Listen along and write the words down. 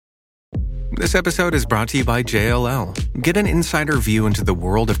This episode is brought to you by JLL. Get an insider view into the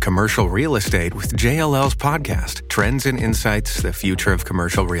world of commercial real estate with JLL's podcast, Trends and Insights, the Future of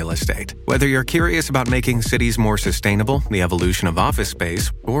Commercial Real Estate. Whether you're curious about making cities more sustainable, the evolution of office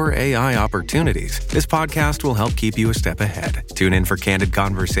space, or AI opportunities, this podcast will help keep you a step ahead. Tune in for candid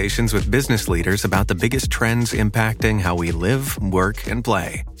conversations with business leaders about the biggest trends impacting how we live, work, and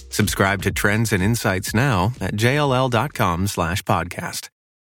play. Subscribe to Trends and Insights now at jll.com/podcast.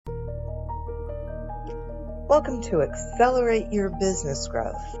 Welcome to Accelerate Your Business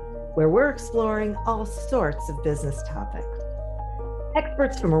Growth, where we're exploring all sorts of business topics.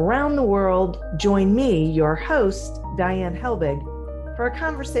 Experts from around the world join me, your host, Diane Helbig, for a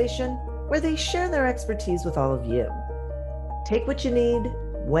conversation where they share their expertise with all of you. Take what you need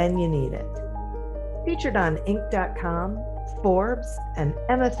when you need it. Featured on Inc.com, Forbes, and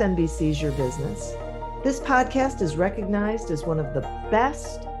MSNBC's Your Business, this podcast is recognized as one of the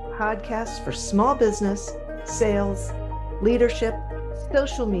best podcasts for small business, sales, leadership,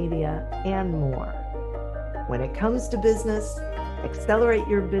 social media, and more. When it comes to business, Accelerate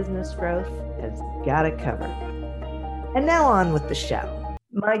Your Business Growth has got it covered. And now on with the show.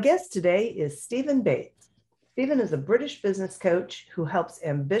 My guest today is Stephen Bates. Stephen is a British business coach who helps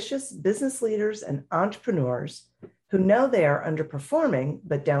ambitious business leaders and entrepreneurs who know they are underperforming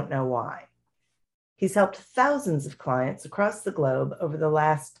but don't know why. He's helped thousands of clients across the globe over the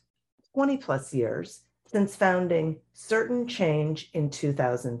last 20 plus years since founding Certain Change in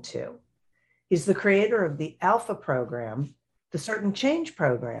 2002. He's the creator of the Alpha program, the Certain Change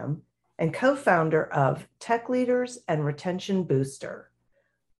program, and co-founder of Tech Leaders and Retention Booster.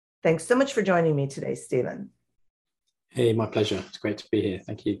 Thanks so much for joining me today, Stephen. Hey, my pleasure. It's great to be here.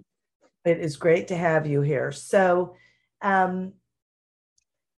 Thank you. It is great to have you here. So, we're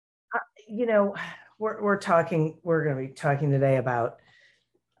going to be talking today about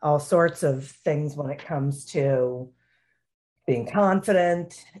all sorts of things when it comes to being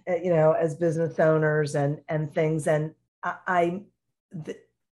confident, as business owners and things. And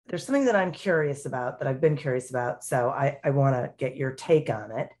there's something that I'm curious about, that I've been curious about. So I want to get your take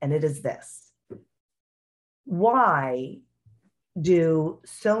on it. And it is this: why do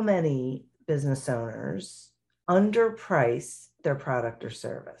so many business owners underprice their product or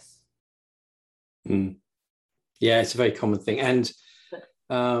service? Yeah, it's a very common thing. And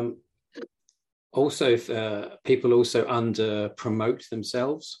also, if people also under promote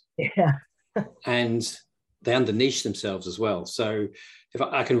themselves, and they under niche themselves as well. So if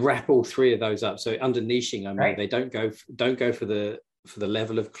I can wrap all three of those up. So under niching, I mean, right, they don't go for the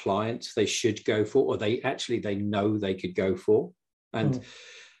level of clients they should go for, or they know they could go for. And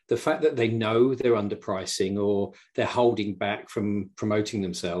the fact that they know they're underpricing or they're holding back from promoting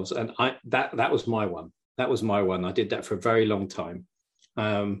themselves. And that was my one. That was my one. I did that for a very long time.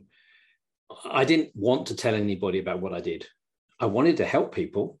 I didn't want to tell anybody about what I did. I wanted to help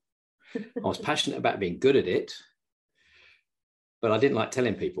people. I was passionate about being good at it, but I didn't like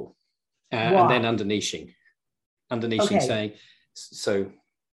telling people. And then under niching, saying, so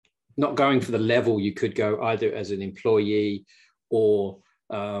not going for the level you could go either as an employee or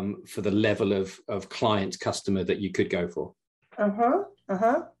for the level of client customer that you could go for.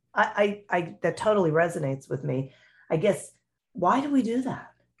 I that totally resonates with me. I guess, why do we do that?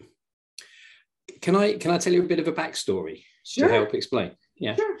 Can I tell you a bit of a backstory to help explain?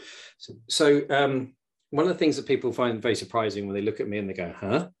 Yeah. Sure. So one of the things that people find very surprising when they look at me and they go,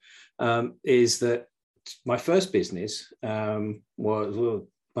 huh? Is that my first business was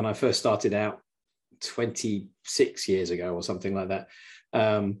when I first started out 26 years ago or something like that.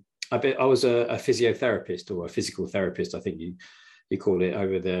 I was a physiotherapist, or a physical therapist, I think you call it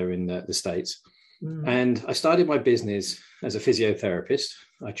over there in the States. And I started my business as a physiotherapist.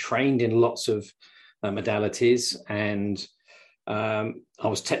 I trained in lots of modalities, and I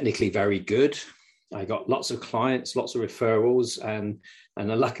was technically very good. I got lots of clients, lots of referrals, and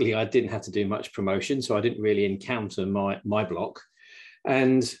luckily I didn't have to do much promotion, so I didn't really encounter my block.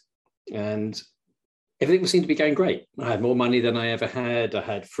 And everything seemed to be going great. I had more money than I ever had. I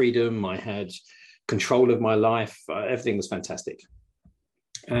had freedom. I had control of my life. Everything was fantastic.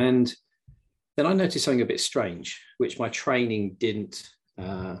 And then I noticed something a bit strange, which my training didn't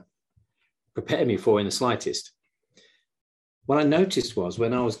prepare me for in the slightest. What I noticed was,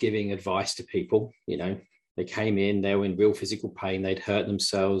 when I was giving advice to people, they came in, they were in real physical pain, they'd hurt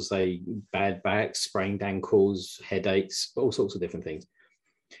themselves, they bad backs, sprained ankles, headaches, all sorts of different things.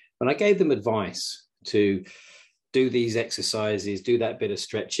 When I gave them advice to do these exercises, do that bit of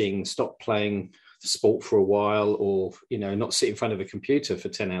stretching, stop playing sport for a while, or, not sit in front of a computer for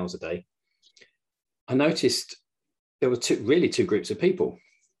 10 hours a day, I noticed there were two groups of people.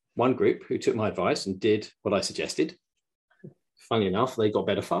 one group who took my advice and did what I suggested. Funnily enough, they got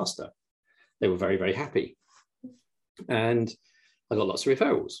better faster. They were very, very happy. And I got lots of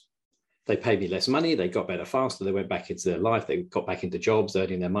referrals. They paid me less money. They got better faster. They went back into their life. They got back into jobs,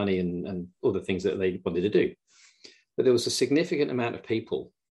 earning their money and all the things that they wanted to do. But there was a significant amount of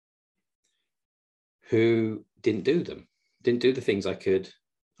people who didn't do the things I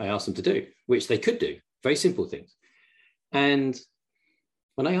asked them to do, which they could do, very simple things. And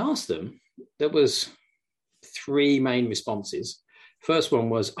when I asked them, there was 3 main responses. First one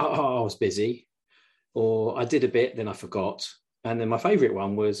was, oh, I was busy, or I did a bit, then I forgot. And then my favorite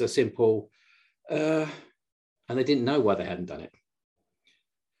one was a simple, and they didn't know why they hadn't done it.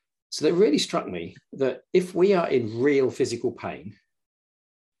 So that really struck me that if we are in real physical pain,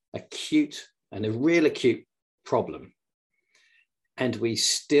 a real acute problem, and we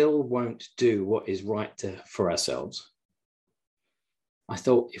still won't do what is right for ourselves, I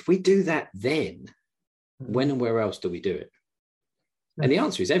thought, if we do that then, when and where else do we do it? And the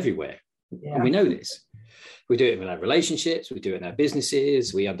answer is everywhere. Yeah. And we know this. We do it in our relationships, we do it in our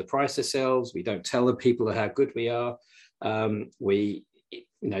businesses, we underprice ourselves, we don't tell the people how good we are. We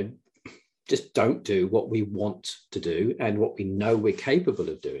just don't do what we want to do and what we know we're capable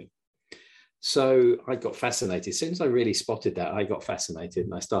of doing. So I got fascinated. Since I really spotted that, I got fascinated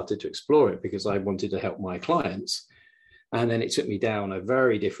and I started to explore it because I wanted to help my clients. And then it took me down a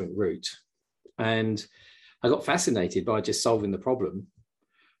very different route. And I got fascinated by just solving the problem.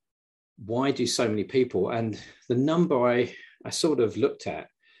 Why do so many people? And the number I sort of looked at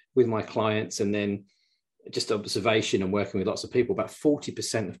with my clients, and then just observation and working with lots of people, about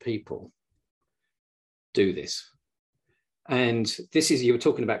 40% of people do this. And this is, you were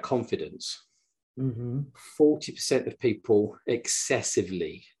talking about confidence. 40% of people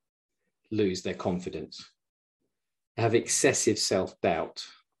excessively lose their confidence, have excessive self-doubt,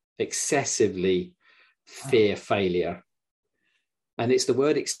 excessively fear failure. And it's the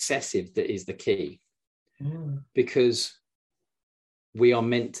word excessive that is the key, because we are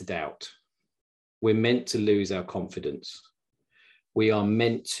meant to doubt. We're meant to lose our confidence. We are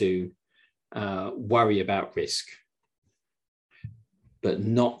meant to worry about risk, but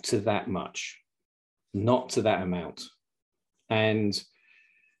not to that much, not to that amount. And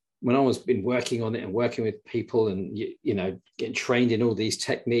when I was been working on it and working with people and, getting trained in all these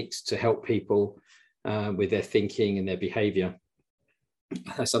techniques to help people with their thinking and their behavior,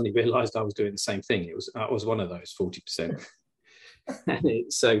 I suddenly realized I was doing the same thing. I was one of those 40%.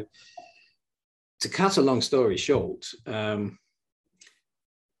 So to cut a long story short, the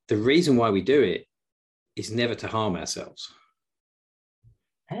reason why we do it is never to harm ourselves.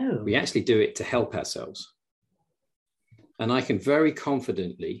 Oh. We actually do it to help ourselves. And I can very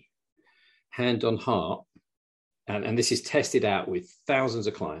confidently, hand on heart, and this is tested out with thousands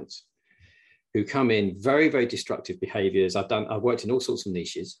of clients who come in very, very destructive behaviors. I've worked in all sorts of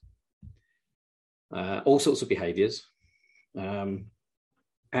niches, all sorts of behaviors.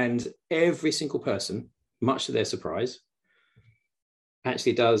 And every single person, much to their surprise,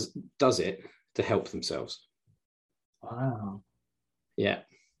 actually does it to help themselves. Wow. Yeah.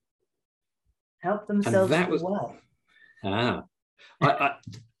 Help themselves that was what? I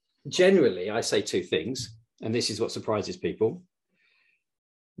generally, I say 2 things, and this is what surprises people.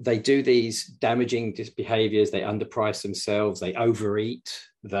 They do these damaging behaviors, they underprice themselves, they overeat,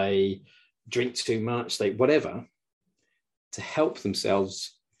 they drink too much, they whatever, to help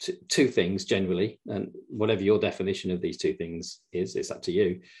themselves. 2 things generally, and whatever your definition of these 2 things is, it's up to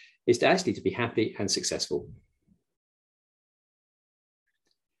you, is to actually to be happy and successful.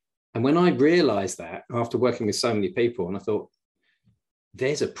 And when I realized that after working with so many people, and I thought,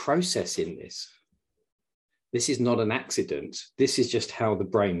 there's a process in this. This is not an accident. This is just how the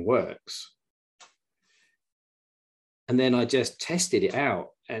brain works. And then I just tested it out,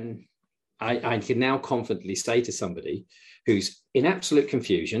 and I can now confidently say to somebody who's in absolute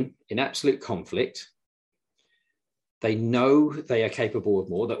confusion, in absolute conflict, they know they are capable of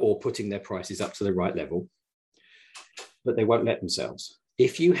more, they're all putting their prices up to the right level, but they won't let themselves.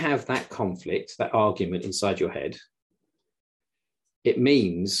 If you have that conflict, that argument inside your head, it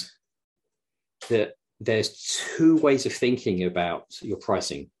means that there's 2 ways of thinking about your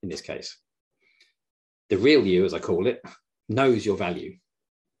pricing in this case. The real you, as I call it, knows your value.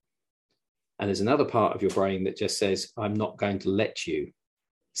 And there's another part of your brain that just says, I'm not going to let you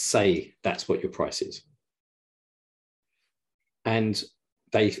say that's what your price is. And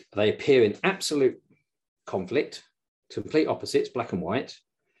they appear in absolute conflict, complete opposites, black and white.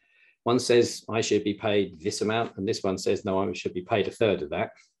 One says, I should be paid this amount, and this one says, no, I should be paid 1/3 of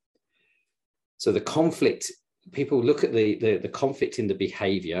that. So the conflict people look at the conflict in the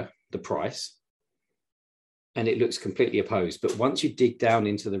behavior, the price, and it looks completely opposed. But once you dig down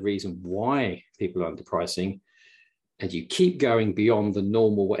into the reason why people are underpricing, and you keep going beyond the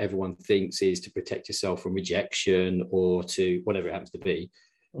normal, what everyone thinks is to protect yourself from rejection or to whatever it happens to be,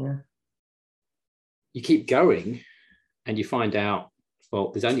 you keep going and you find out,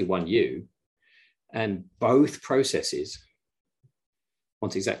 well, there's only one you, and both processes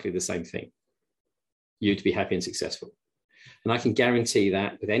want exactly the same thing, you to be happy and successful. And I can guarantee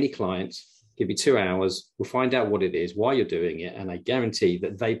that with any client, give you 2 hours, we'll find out what it is, why you're doing it, and I guarantee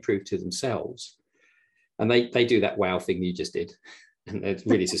that they prove to themselves. And they do that wow thing you just did. And it's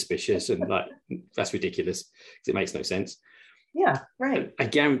really suspicious and like, that's ridiculous because it makes no sense. Yeah, right. I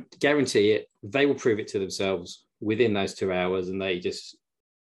guarantee it, they will prove it to themselves within those 2 hours. And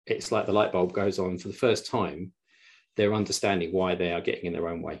it's like the light bulb goes on for the first time. They're understanding why they are getting in their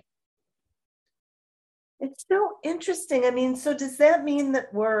own way. It's so interesting. I mean, so does that mean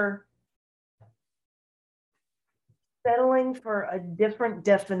that we're settling for a different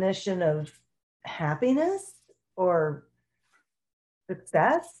definition of happiness or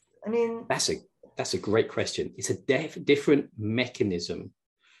success? I mean, that's a great question. It's a different mechanism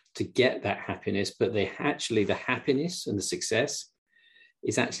to get that happiness, but the happiness and the success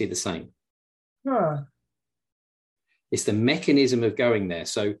is actually the same. It's the mechanism of going there.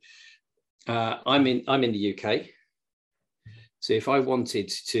 So I'm in the UK. So if I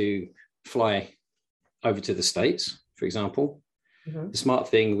wanted to fly over to the States, for example, the smart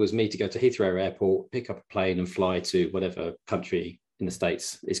thing was me to go to Heathrow Airport, pick up a plane and fly to whatever country in the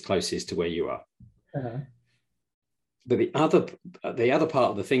States is closest to where you are. But the other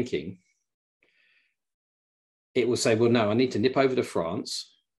part of the thinking, it will say, well, no, I need to nip over to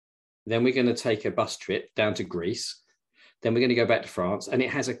France. Then we're going to take a bus trip down to Greece. Then we're going to go back to France. And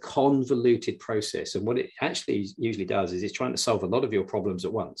it has a convoluted process. And what it actually usually does is it's trying to solve a lot of your problems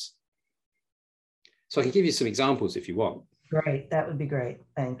at once. So I can give you some examples if you want. Great. That would be great.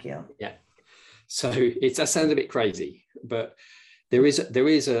 Thank you. Yeah. So that sounds a bit crazy, but there is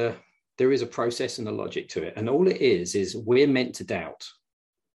a process and a logic to it. And all it is we're meant to doubt.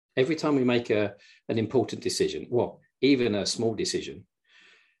 Every time we make an important decision, well, even a small decision,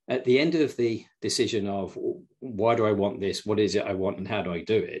 at the end of the decision of why do I want this? What is it I want and how do I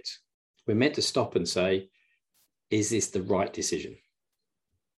do it? We're meant to stop and say, is this the right decision?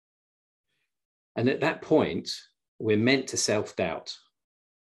 And at that point, we're meant to self-doubt.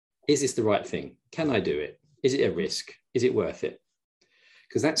 Is this the right thing? Can I do it? Is it a risk? Is it worth it?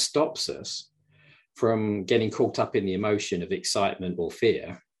 Because that stops us from getting caught up in the emotion of excitement or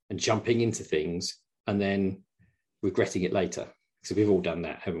fear and jumping into things and then regretting it later. So we've all done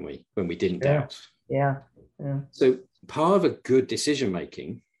that, haven't we? When we didn't doubt. Yeah. So part of a good decision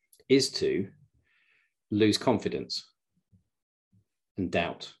making is to lose confidence and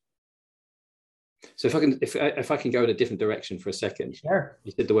doubt. So if I can go in a different direction for a second, sure.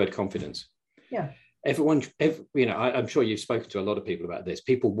 You said the word confidence. Yeah. I'm sure you've spoken to a lot of people about this.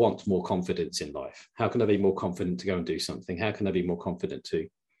 People want more confidence in life. How can I be more confident to go and do something? How can I be more confident to?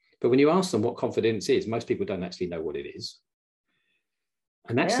 But when you ask them what confidence is, most people don't actually know what it is.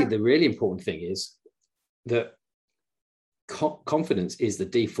 And actually, the really important thing is that confidence is the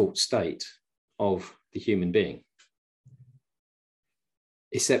default state of the human being.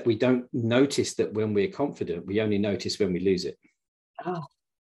 Except we don't notice that when we're confident, we only notice when we lose it. Oh,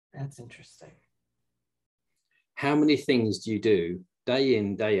 that's interesting. How many things do you do day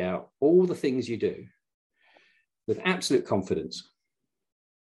in, day out, all the things you do with absolute confidence?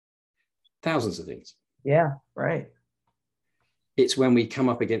 Thousands of things. Yeah, right. It's when we come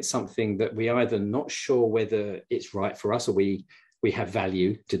up against something that we either not sure whether it's right for us or we have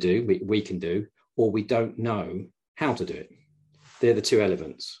value to do, we can do, or we don't know how to do it. They're the two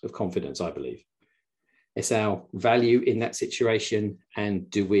elements of confidence, I believe. It's our value in that situation, and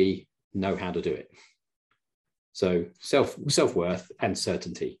do we know how to do it? So self-worth and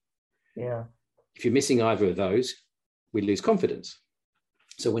certainty. Yeah. If you're missing either of those, we lose confidence.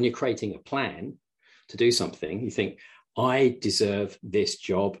 So when you're creating a plan to do something, you think, I deserve this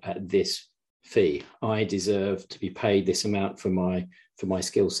job at this fee. I deserve to be paid this amount for my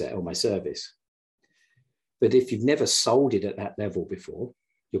skill set or my service. But if you've never sold it at that level before,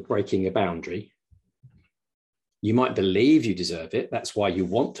 you're breaking a boundary. You might believe you deserve it. That's why you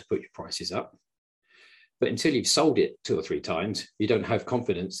want to put your prices up. But until you've sold it 2 or 3 times, you don't have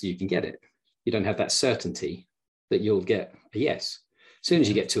confidence that you can get it. You don't have that certainty that you'll get a yes. As soon as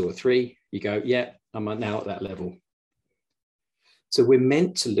you get 2 or 3, you go, yeah, I'm now at that level. So we're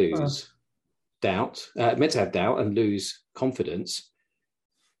meant to lose meant to have doubt and lose confidence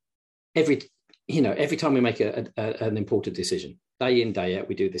every time we make an important decision, day in, day out,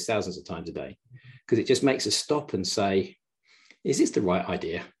 we do this thousands of times a day, because it just makes us stop and say, is this the right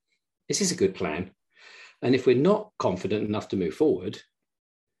idea? Is this a good plan? And if we're not confident enough to move forward,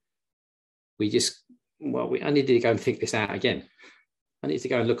 I need to go and think this out again. I need to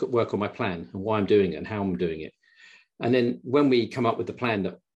go and work on my plan and why I'm doing it and how I'm doing it. And then when we come up with the plan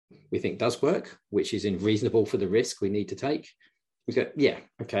that we think does work, which is reasonable for the risk we need to take, we go, yeah,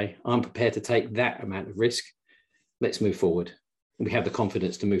 okay, I'm prepared to take that amount of risk. Let's move forward. And we have the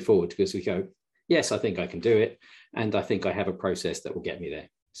confidence to move forward because we go, yes, I think I can do it. And I think I have a process that will get me there.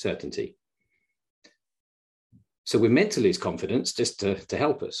 Certainty. So we're meant to lose confidence just to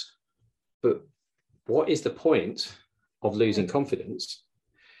help us. But what is the point of losing confidence?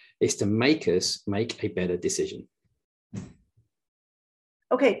 Is to make us make a better decision.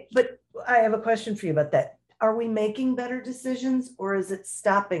 Okay, but I have a question for you about that. Are we making better decisions, or is it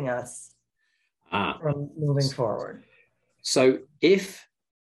stopping us from moving forward? So if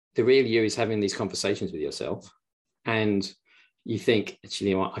the real you is having these conversations with yourself and you think,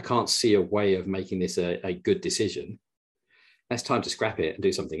 actually, I can't see a way of making this a good decision, that's time to scrap it and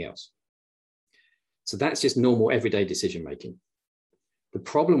do something else. So that's just normal everyday decision making. The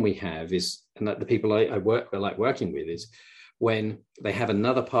problem we have is, and that the people I like working with, is when they have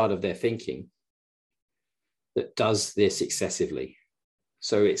another part of their thinking that does this excessively.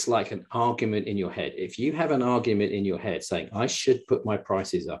 So it's like an argument in your head. If you have an argument in your head saying, I should put my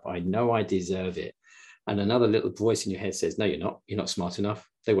prices up, I know I deserve it, and another little voice in your head says, no, you're not smart enough,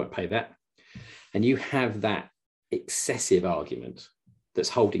 they won't pay that. And you have that excessive argument that's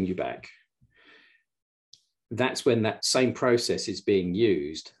holding you back. That's when that same process is being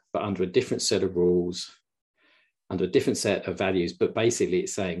used, but under a different set of rules, under a different set of values. But basically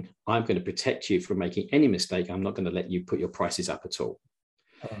it's saying, I'm going to protect you from making any mistake. I'm not going to let you put your prices up at all.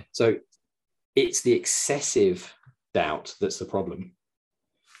 So it's the excessive doubt that's the problem,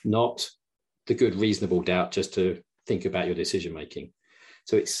 not the good, reasonable doubt just to think about your decision making.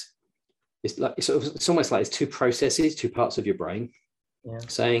 So it's almost like it's two processes, two parts of your brain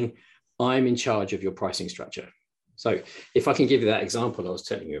saying, I'm in charge of your pricing structure. So if I can give you that example I was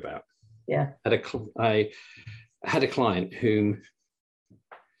telling you about, I had a client who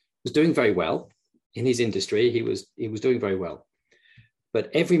was doing very well in his industry. He was doing very well, but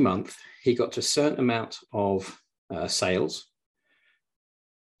every month he got to a certain amount of sales,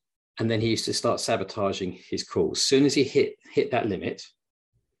 and then he used to start sabotaging his calls. As soon as he hit that limit,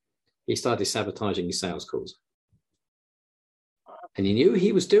 he started sabotaging his sales calls. And he knew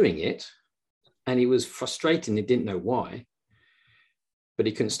he was doing it, and he was frustrated and he didn't know why, but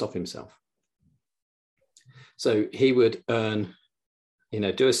he couldn't stop himself. So he would do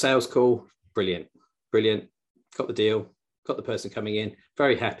a sales call, brilliant, got the deal, got the person coming in,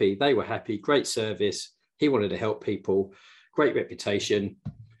 very happy, they were happy, great service, he wanted to help people, great reputation,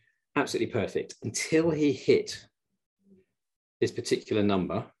 absolutely perfect, until he hit this particular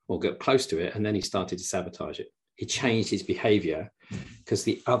number or got close to it, and then he started to sabotage it. He changed his behavior because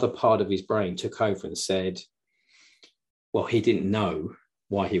the other part of his brain took over and said, well, he didn't know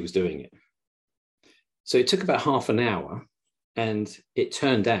why he was doing it. So it took about half an hour, and it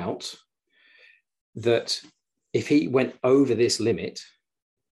turned out that if he went over this limit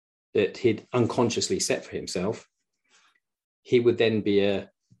that he'd unconsciously set for himself, he would then be a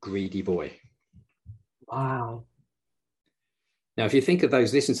greedy boy. Wow. Now, if you think of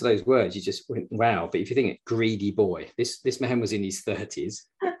those, listen to those words, you just went, wow. But if you think greedy boy, this man was in his 30s,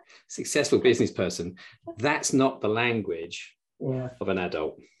 successful business person. That's not the language of an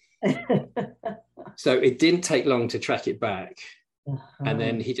adult. So it didn't take long to track it back. And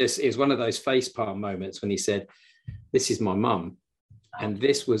then it was one of those facepalm moments when he said, this is my mum. And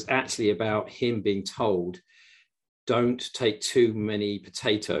this was actually about him being told, don't take too many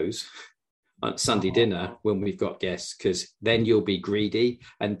potatoes at Sunday dinner when we've got guests, because then you'll be greedy.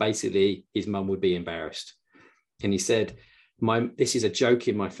 And basically his mum would be embarrassed. And he said, this is a joke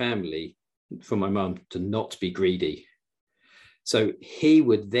in my family for my mum to not be greedy. So he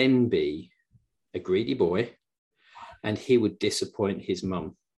would then be a greedy boy, and he would disappoint his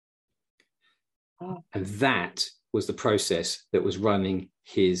mum. And that was the process that was running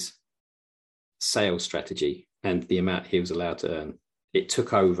his sales strategy and the amount he was allowed to earn. It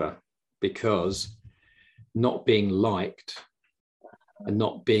took over because not being liked and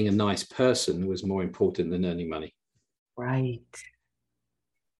not being a nice person was more important than earning money. Right.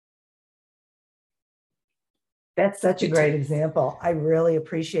 That's such a great example. I really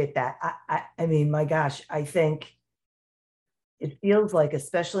appreciate that. I mean, my gosh, I think it feels like,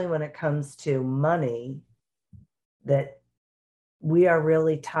 especially when it comes to money, that we are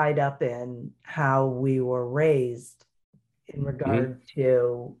really tied up in how we were raised in regard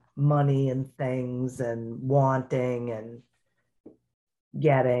to money and things and wanting and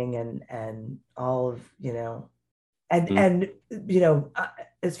getting and all of, and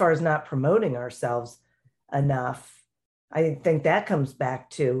as far as not promoting ourselves enough, I think that comes back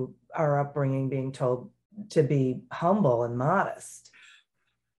to our upbringing being told to be humble and modest.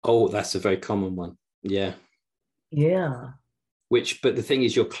 Oh, that's a very common one. Yeah. Yeah. But the thing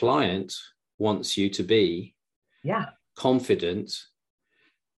is, your client wants you to be confident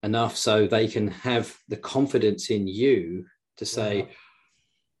enough so they can have the confidence in you to say,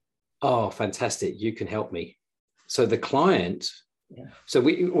 oh, fantastic, you can help me. So the client, so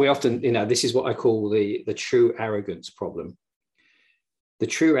we often, this is what I call the true arrogance problem. The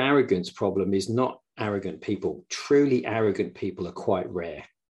true arrogance problem is not arrogant people. Truly arrogant people are quite rare.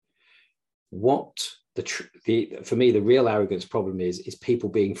 For me, the real arrogance problem is people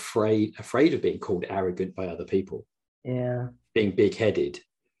being afraid of being called arrogant by other people. Yeah. Being big-headed.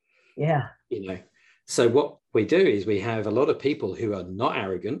 Yeah. So what we do is we have a lot of people who are not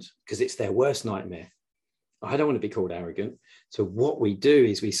arrogant because it's their worst nightmare. I don't want to be called arrogant. So what we do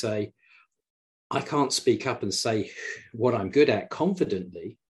is we say, I can't speak up and say what I'm good at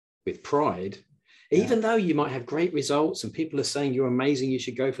confidently with pride, even though you might have great results and people are saying you're amazing, you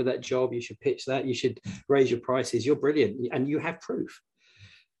should go for that job, you should pitch that, you should raise your prices, you're brilliant, and you have proof.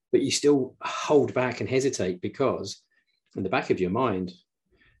 But you still hold back and hesitate because in the back of your mind,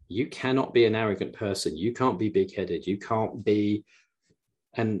 you cannot be an arrogant person. You can't be big-headed. You can't be,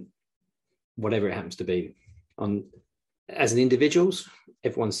 and whatever it happens to be. As an individuals,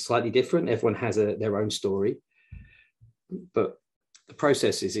 everyone's slightly different. Everyone has their own story. But the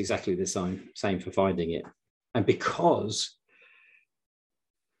process is exactly the same for finding it. And because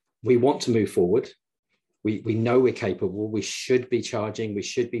we want to move forward, we know we're capable, we should be charging, we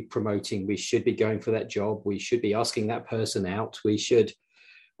should be promoting, we should be going for that job, we should be asking that person out, we should,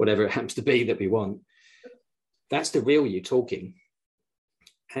 whatever it happens to be that we want. That's the real you talking.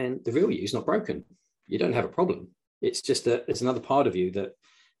 And the real you is not broken. You don't have a problem. It's just that there's another part of you that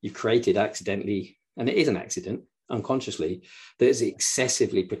you created accidentally, and it is an accident, unconsciously, that is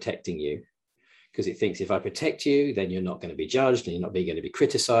excessively protecting you because it thinks if I protect you, then you're not going to be judged and you're not going to be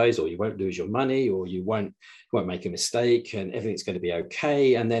criticized, or you won't lose your money, or you won't make a mistake, and everything's going to be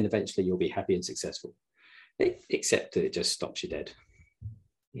okay. And then eventually you'll be happy and successful, except that it just stops you dead.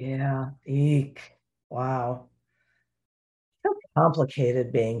 Yeah. Eek. Wow. So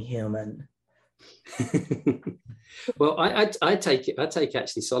complicated being human. Well, I take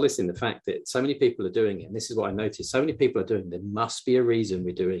actually solace in the fact that so many people are doing it. And this is what I noticed. So many people are doing it. There must be a reason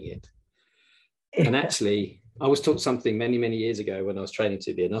we're doing it. And actually, I was taught something many, many years ago when I was training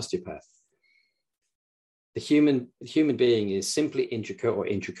to be an osteopath. The human being is simply intricate or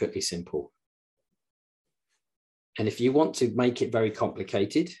intricately simple. And if you want to make it very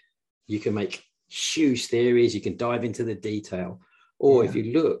complicated, you can make huge theories, you can dive into the detail. Or if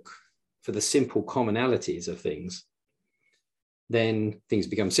you look for the simple commonalities of things, then things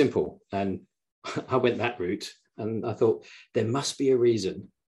become simple. And I went that route and I thought there must be a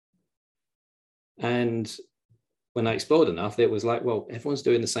reason. And when I explored enough, it was like, well, everyone's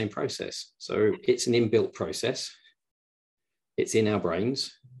doing the same process. So it's an inbuilt process. It's in our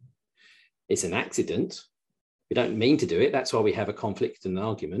brains. It's an accident. We don't mean to do it. That's why we have a conflict and an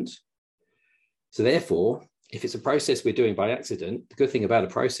argument. So therefore, if it's a process we're doing by accident, the good thing about a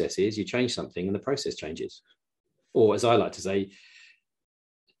process is you change something and the process changes. Or as I like to say,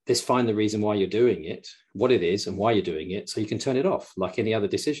 let's find the reason why you're doing it, what it is and why you're doing it, so you can turn it off like any other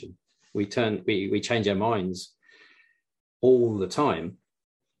decision. We change our minds all the time,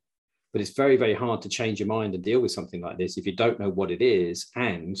 but it's very, very hard to change your mind and deal with something like this if you don't know what it is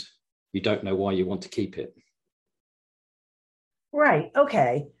and you don't know why you want to keep it. Right.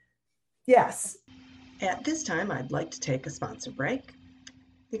 Okay. Yes. At this time, I'd like to take a sponsor break.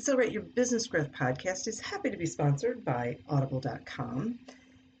 The Accelerate Your Business Growth podcast is happy to be sponsored by Audible.com.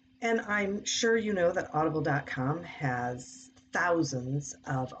 And I'm sure you know that Audible.com has thousands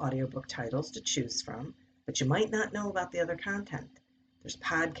of audiobook titles to choose from, but you might not know about the other content. There's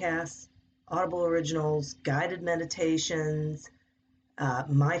podcasts, Audible originals, guided meditations.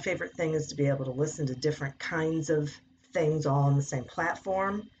 My favorite thing is to be able to listen to different kinds of things all on the same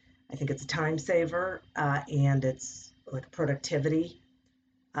platform. I think it's a time saver and it's like a productivity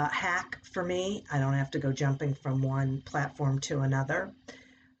hack for me. I don't have to go jumping from one platform to another.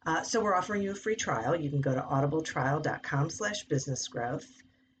 So we're offering you a free trial. You can go to audibletrial.com/businessgrowth,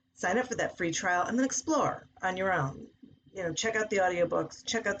 sign up for that free trial, and then explore on your own. Check out the audiobooks,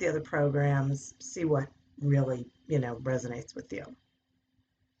 check out the other programs, see what really, resonates with you.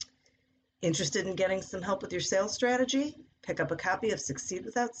 Interested in getting some help with your sales strategy? Pick up a copy of Succeed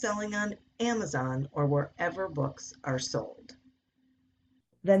Without Selling on Amazon or wherever books are sold.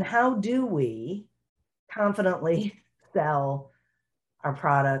 Then how do we confidently sell our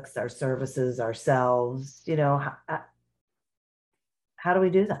products, our services, ourselves? How do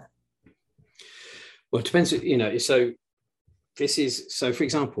we do that? Well, it depends, so for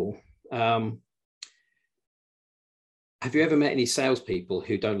example, have you ever met any salespeople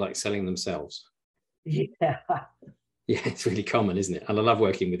who don't like selling themselves? Yeah. Yeah, it's really common, isn't it? And I love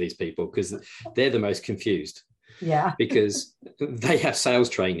working with these people because they're the most confused. Yeah. Because they have sales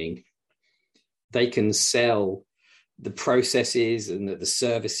training. They can sell the processes and the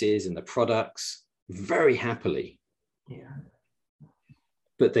services and the products very happily. Yeah.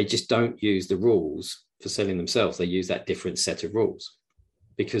 But they just don't use the rules for selling themselves. They use that different set of rules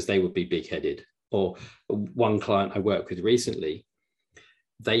because they would be big-headed. Or one client I worked with recently,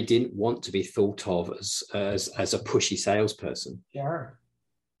 they didn't want to be thought of as a pushy salesperson. Sure.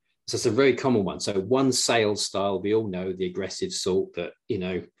 So it's a very common one. So one sales style, we all know the aggressive sort that,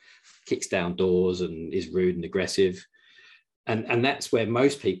 kicks down doors and is rude and aggressive. And that's where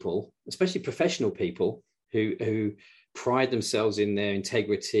most people, especially professional people who pride themselves in their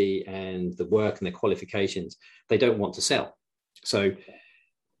integrity and the work and their qualifications, they don't want to sell. So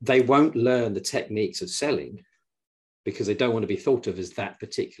they won't learn the techniques of selling because they don't want to be thought of as that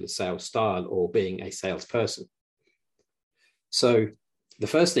particular sales style or being a salesperson. So the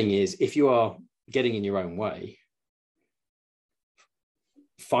first thing is, if you are getting in your own way,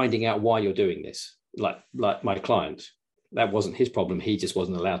 finding out why you're doing this, like my client, that wasn't his problem. He just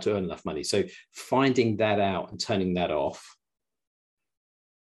wasn't allowed to earn enough money. So finding that out and turning that off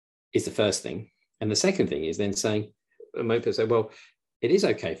is the first thing. And the second thing is then saying, most people say, well, it is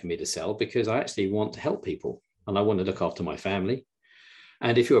okay for me to sell because I actually want to help people and I want to look after my family.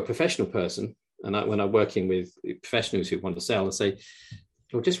 And if you're a professional person, and when I'm working with professionals who want to sell, and say,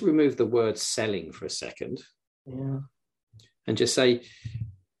 well, just remove the word selling for a second. Yeah. And just say,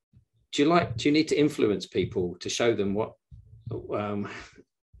 do you need to influence people to show them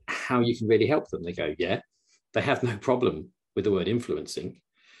how you can really help them? They go, yeah. They have no problem with the word influencing.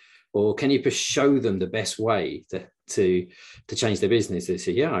 Or can you show them the best way to change their business? They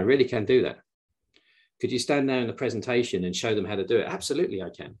say, yeah, I really can do that. Could you stand there in a presentation and show them how to do it? Absolutely, I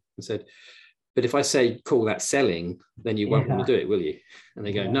can. I said, but if I say call that selling, then you won't want to do it, will you? And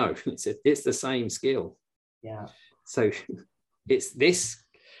they go, no, it's the same skill. Yeah. So it's this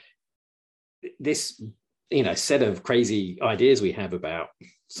set of crazy ideas we have about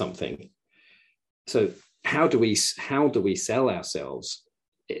something. So how do we sell ourselves?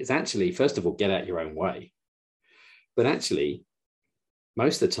 It's actually, first of all, get out your own way. But actually,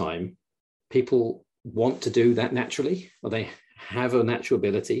 most of the time, people want to do that naturally, or they have a natural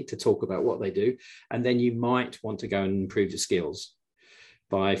ability to talk about what they do. And then you might want to go and improve your skills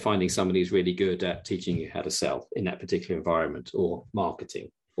by finding somebody who's really good at teaching you how to sell in that particular environment or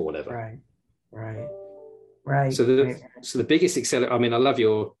marketing or whatever. Right. So the biggest accelerator, I mean, I love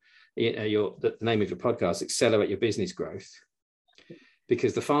the name of your podcast, Accelerate Your Business Growth,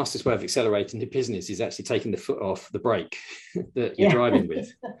 because the fastest way of accelerating the business is actually taking the foot off the brake that you're driving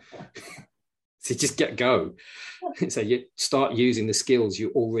with. So just go. So you start using the skills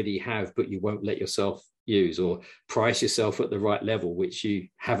you already have, but you won't let yourself use, or price yourself at the right level, which you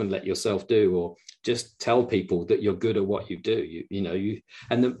haven't let yourself do, or just tell people that you're good at what you do.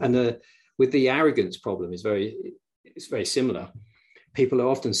 With the arrogance problem it's very similar. People are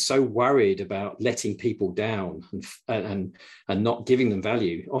often so worried about letting people down and not giving them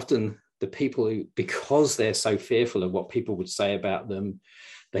value. Often the people who, because they're so fearful of what people would say about them,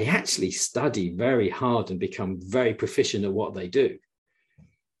 they actually study very hard and become very proficient at what they do,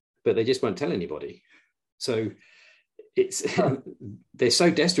 but they just won't tell anybody. So they're so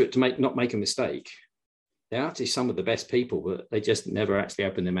desperate to not make a mistake. They're actually some of the best people, but they just never actually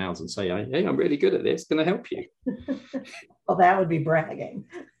open their mouths and say, hey, I'm really good at this. Can I help you? Well, that would be bragging.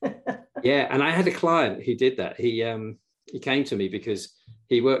 Yeah. And I had a client who did that. He came to me because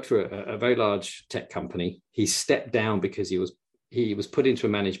he worked for a very large tech company. He stepped down because he was put into a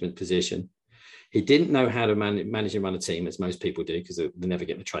management position. He didn't know how to manage and run a team, as most people do, because they never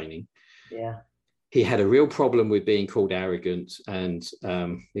get the training. Yeah. He had a real problem with being called arrogant, and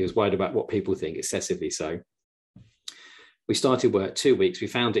he was worried about what people think, excessively so. We started work 2 weeks. We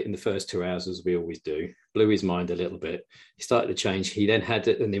found it in the first 2 hours, as we always do. Blew his mind a little bit. He started to change. He then had,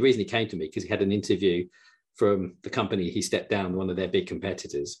 and the reason he came to me, because he had an interview from the company he stepped down, one of their big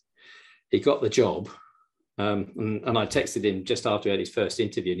competitors. He got the job. And I texted him just after he had his first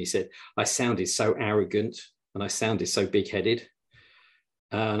interview, and he said, I sounded so arrogant And I sounded so big-headed.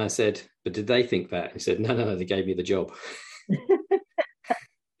 And I said, but did they think that? He said, no, they gave me the job.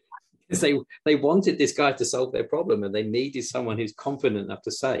 Because they wanted this guy to solve their problem, and they needed someone who's confident enough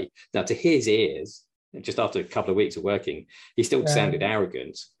to say. Now, to his ears, just after a couple of weeks of working, he still sounded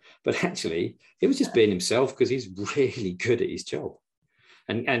arrogant. But actually, he was just being himself because he's really good at his job.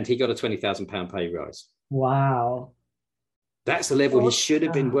 And he got a £20,000 pay rise. Wow. That's the level he should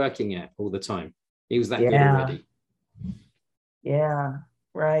have been working at all the time. He was that good already. Yeah,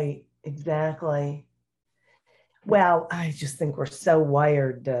 right. Exactly. Well, I just think we're so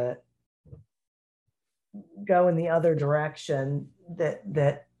wired to go in the other direction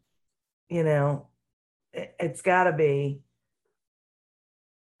that you know, it's got to be.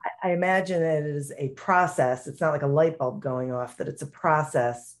 I imagine it is a process. It's not like a light bulb going off, that it's a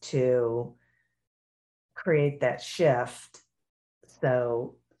process to create that shift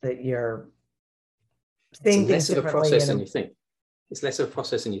so that you're seeing things differently. It's less of a process than you think. It's less of a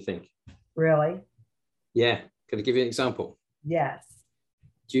process than you think. Really? Yeah. Can I give you an example? Yes.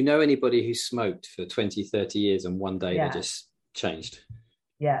 Do you know anybody who smoked for 20, 30 years and one day they just changed?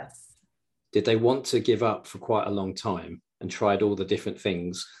 Yes. Did they want to give up for quite a long time and tried all the different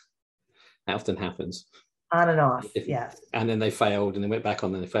things? That often happens. On and off, yes. And then they failed, and then went back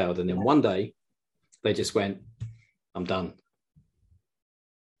on, and they failed. And then one day they just went, I'm done.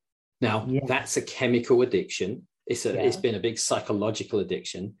 Now, that's a chemical addiction. It's been a big psychological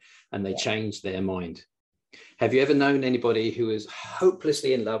addiction, and they changed their mind. Have you ever known anybody who was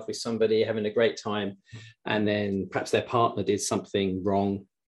hopelessly in love with somebody, having a great time, and then perhaps their partner did something wrong,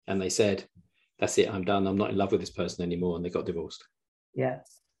 and they said, that's it, I'm done, I'm not in love with this person anymore, and they got divorced?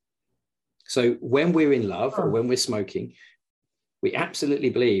 Yes. So when we're in love or when we're smoking, we absolutely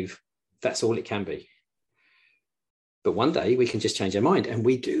believe that's all it can be. But one day we can just change our mind, and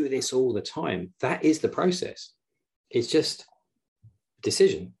we do this all the time. That is the process. It's just a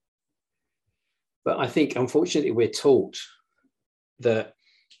decision. But I think, unfortunately, we're taught that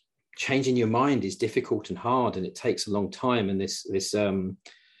changing your mind is difficult and hard, and it takes a long time. And this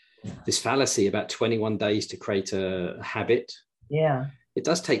fallacy about 21 days to create a habit. Yeah. It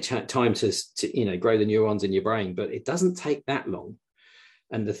does take time to grow the neurons in your brain, but it doesn't take that long.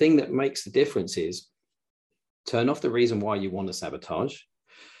 And the thing that makes the difference is turn off the reason why you want to sabotage,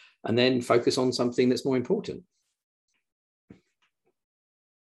 and then focus on something that's more important.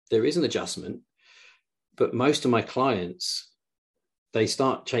 There is an adjustment, but most of my clients, they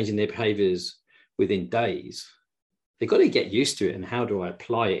start changing their behaviors within days. They've got to get used to it. And how do I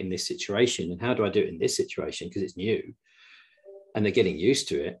apply it in this situation? And how do I do it in this situation? Because it's new. And they're getting used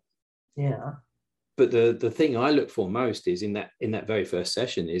to it. Yeah. But the thing I look for most is in that very first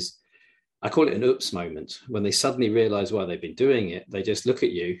session is, I call it an oops moment, when they suddenly realize why they've been doing it. They just look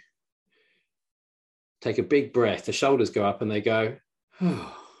at you, take a big breath, the shoulders go up, and they go,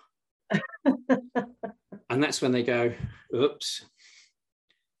 oh. And that's when they go, oops,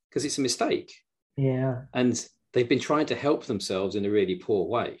 because it's a mistake. Yeah. And they've been trying to help themselves in a really poor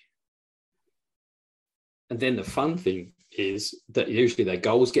way. And then the fun thing is that usually their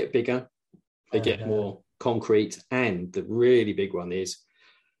goals get bigger, they get more concrete, and the really big one is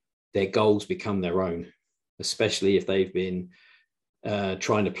their goals become their own, especially if they've been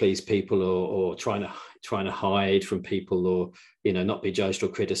trying to please people or trying to hide from people, or not be judged or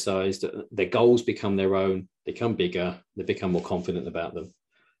criticized. Their goals become their own, become bigger, they become more confident about them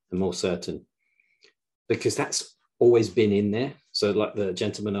and more certain, because that's always been in there. So like the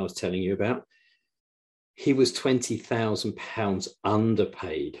gentleman I was telling you about, he was £20,000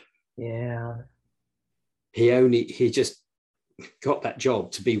 underpaid. Yeah. He just got that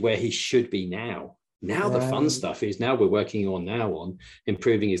job to be where he should be now. Now the fun stuff is now we're working on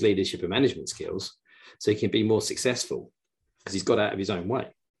improving his leadership and management skills so he can be more successful because he's got out of his own way.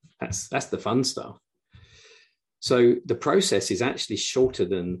 That's the fun stuff. So the process is actually shorter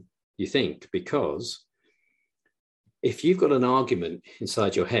than you think, because if you've got an argument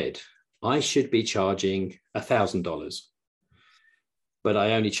inside your head, I should be charging $1,000, but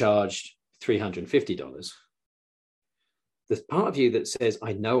I only charged $350. The part of you that says,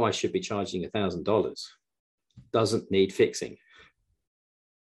 I know I should be charging $1,000 doesn't need fixing.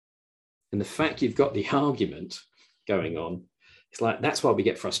 And the fact you've got the argument going on, it's like, that's why we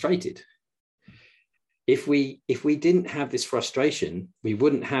get frustrated. If we didn't have this frustration, we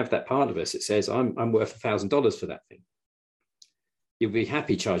wouldn't have that part of us that says, I'm worth $1,000 for that thing. You'll be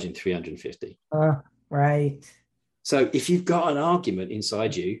happy charging $350. Right. So if you've got an argument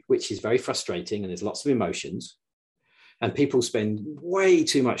inside you, which is very frustrating and there's lots of emotions, and people spend way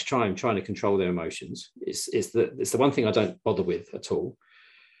too much time trying to control their emotions, it's the one thing I don't bother with at all,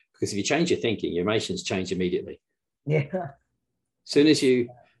 Because if you change your thinking, your emotions change immediately. Yeah. Soon as you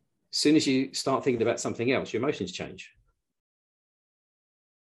start thinking about something else, your emotions change.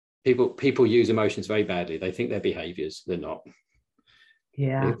 People use emotions very badly. They think they're behaviors. They're not.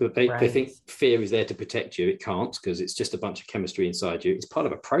 Yeah. They think fear is there to protect you. It can't, because it's just a bunch of chemistry inside you. It's part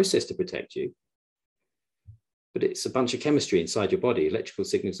of a process to protect you. But it's a bunch of chemistry inside your body, electrical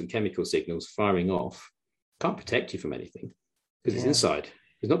signals and chemical signals firing off. Can't protect you from anything because it's inside.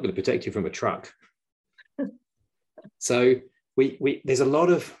 It's not going to protect you from a truck. So there's a lot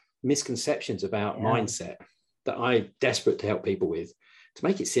of misconceptions about mindset that I'm desperate to help people with, to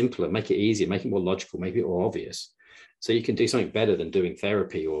make it simpler, make it easier, make it more logical, make it more obvious. So you can do something better than doing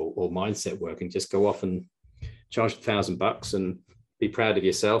therapy or mindset work, and just go off and charge $1,000 and be proud of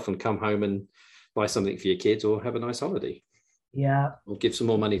yourself and come home and buy something for your kids or have a nice holiday. Yeah. Or give some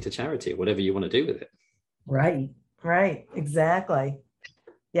more money to charity, or whatever you want to do with it. Right. Exactly.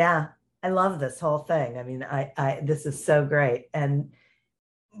 Yeah. I love this whole thing. I mean, this is so great. And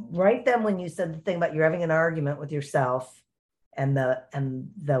right then when you said the thing about you're having an argument with yourself, and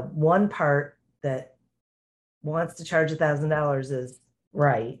the one part that wants to charge $1,000 is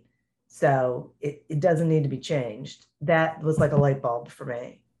right, so it doesn't need to be changed. That was like a light bulb for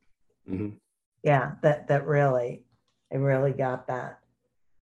me. Mm-hmm. Yeah, that really, I really got that.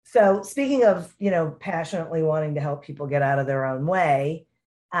 So speaking of, passionately wanting to help people get out of their own way,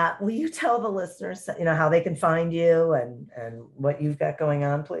 will you tell the listeners, how they can find you and what you've got going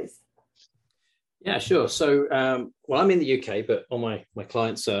on, please? Yeah, sure. So, I'm in the UK, but all my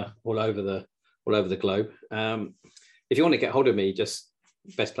clients are all over the globe. If you want to get hold of me, just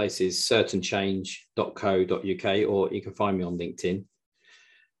best place is certainchange.co.uk, or you can find me on LinkedIn.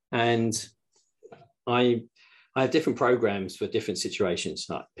 And I have different programs for different situations,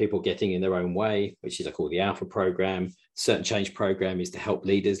 like people getting in their own way, which is I call the Alpha program. Certain Change program is to help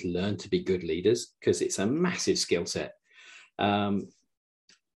leaders learn to be good leaders, because it's a massive skill set.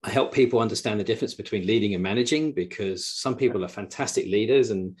 I help people understand the difference between leading and managing, because some people are fantastic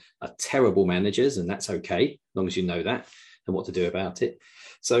leaders and are terrible managers, and that's okay, as long as you know that and what to do about it.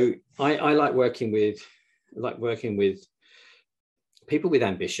 So I like working with people with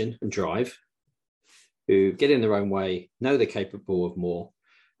ambition and drive, who get in their own way, know they're capable of more,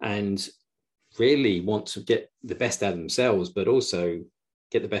 and really want to get the best out of themselves, but also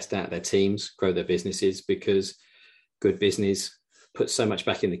get the best out of their teams, grow their businesses, because good business puts so much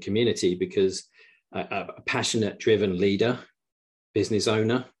back in the community, because a passionate, driven leader, business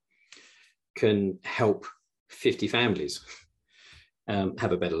owner, can help 50 families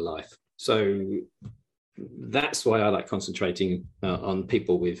have a better life. So that's why I like concentrating on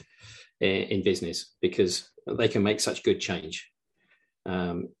people in business, because they can make such good change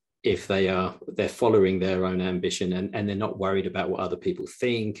if they're following their own ambition, and they're not worried about what other people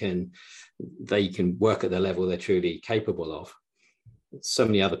think, and they can work at the level they're truly capable of. So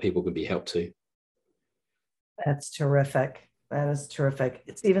many other people can be helped too. That's terrific. That is terrific.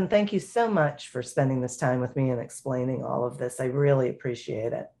 Stephen, thank you so much for spending this time with me and explaining all of this. I really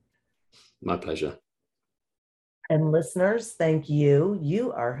appreciate it. My pleasure. And listeners, thank you.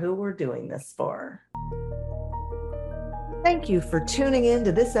 You are who we're doing this for. Thank you for tuning in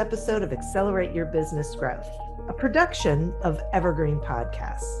to this episode of Accelerate Your Business Growth, a production of Evergreen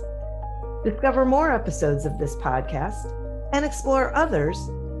Podcasts. Discover more episodes of this podcast and explore others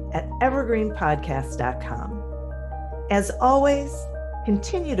at evergreenpodcast.com. As always,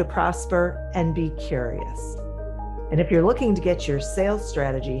 continue to prosper and be curious. And if you're looking to get your sales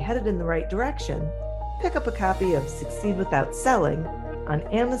strategy headed in the right direction, pick up a copy of Succeed Without Selling on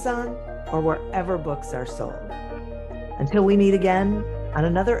Amazon or wherever books are sold. Until we meet again on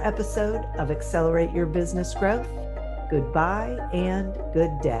another episode of Accelerate Your Business Growth, goodbye and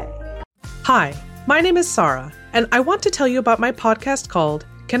good day. Hi, my name is Sarah, and I want to tell you about my podcast called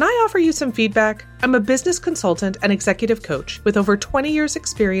Can I Offer You Some Feedback? I'm a business consultant and executive coach with over 20 years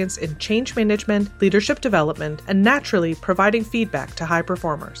experience in change management, leadership development, and naturally providing feedback to high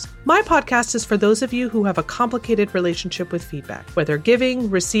performers. My podcast is for those of you who have a complicated relationship with feedback, whether giving,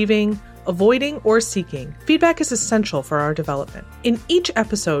 receiving, avoiding, or seeking. Feedback is essential for our development. In each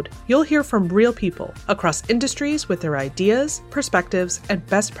episode, you'll hear from real people across industries with their ideas, perspectives, and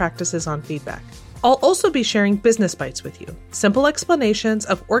best practices on feedback. I'll also be sharing business bites with you, simple explanations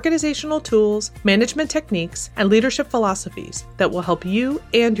of organizational tools, management techniques, and leadership philosophies that will help you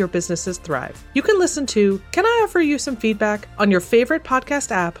and your businesses thrive. You can listen to Can I Offer You Some Feedback on your favorite podcast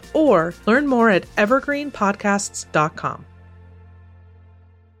app, or learn more at evergreenpodcasts.com.